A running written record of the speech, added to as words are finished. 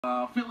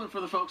Feeling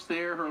for the folks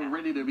there who are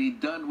ready to be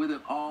done with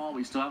it all.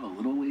 We still have a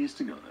little ways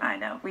to go, though. I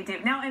know, we do.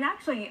 Now, and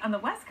actually, on the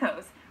West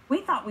Coast,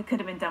 we thought we could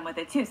have been done with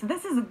it, too. So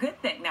this is a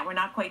good thing that we're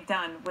not quite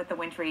done with the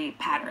wintry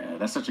pattern. Yeah,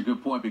 that's such a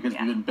good point because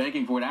we've been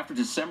begging for it. After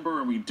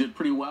December, and we did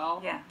pretty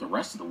well. Yeah. The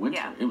rest of the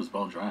winter, it was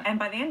bone dry. And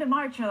by the end of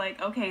March, you're like,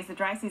 okay, is the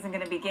dry season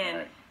going to begin?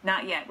 Right.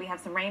 Not yet. We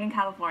have some rain in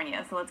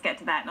California, so let's get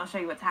to that, and I'll show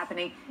you what's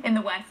happening in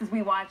the West as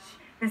we watch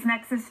this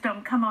next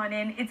system come on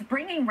in. It's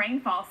bringing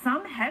rainfall,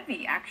 some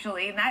heavy,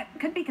 actually, and that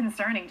could be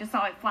concerning. Just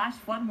saw a flash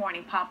flood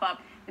warning pop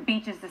up the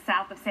beaches to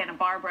south of Santa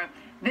Barbara.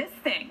 This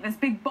thing, this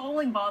big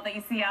bowling ball that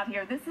you see out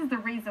here, this is the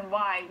reason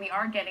why we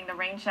are getting the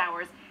rain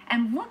showers.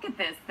 And look at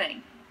this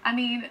thing. I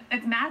mean,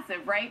 it's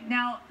massive, right?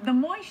 Now, the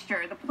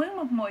moisture, the plume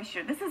of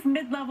moisture, this is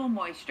mid-level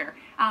moisture.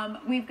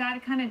 We've got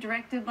it kind of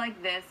directed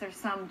like this. There's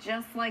some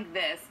just like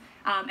this.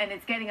 And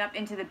it's getting up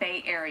into the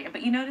Bay Area.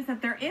 But you notice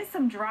that there is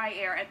some dry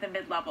air at the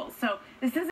mid-levels. So this isn't